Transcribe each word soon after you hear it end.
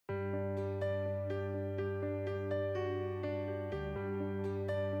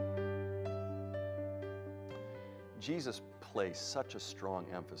Jesus placed such a strong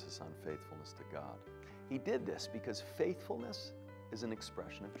emphasis on faithfulness to God. He did this because faithfulness is an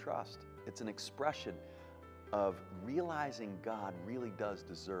expression of trust. It's an expression of realizing God really does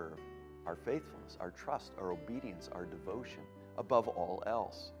deserve our faithfulness, our trust, our obedience, our devotion, above all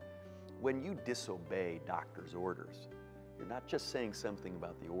else. When you disobey doctor's orders, you're not just saying something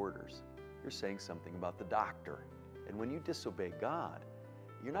about the orders, you're saying something about the doctor. And when you disobey God,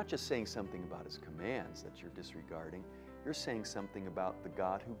 you're not just saying something about His commands that you're disregarding, you're saying something about the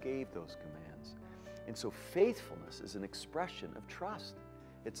God who gave those commands. And so faithfulness is an expression of trust.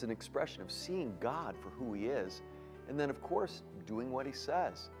 It's an expression of seeing God for who He is, and then of course, doing what He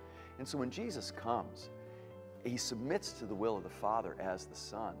says. And so when Jesus comes, He submits to the will of the Father as the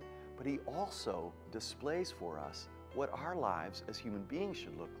Son, but He also displays for us what our lives as human beings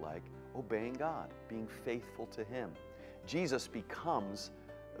should look like, obeying God, being faithful to Him. Jesus becomes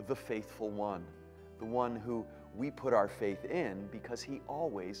the faithful one, the one who we put our faith in because He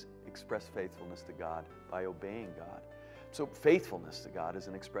always expressed faithfulness to God by obeying God. So faithfulness to God is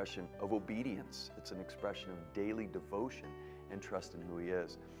an expression of obedience. It's an expression of daily devotion and trust in who He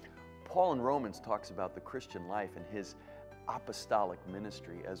is. Paul in Romans talks about the Christian life and his apostolic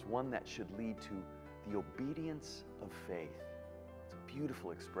ministry as one that should lead to the obedience of faith. It's a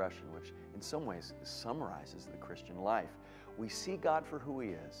beautiful expression which in some ways summarizes the Christian life. We see God for who He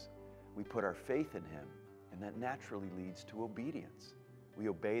is, we put our faith in Him, and that naturally leads to obedience. We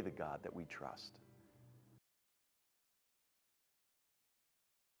obey the God that we trust.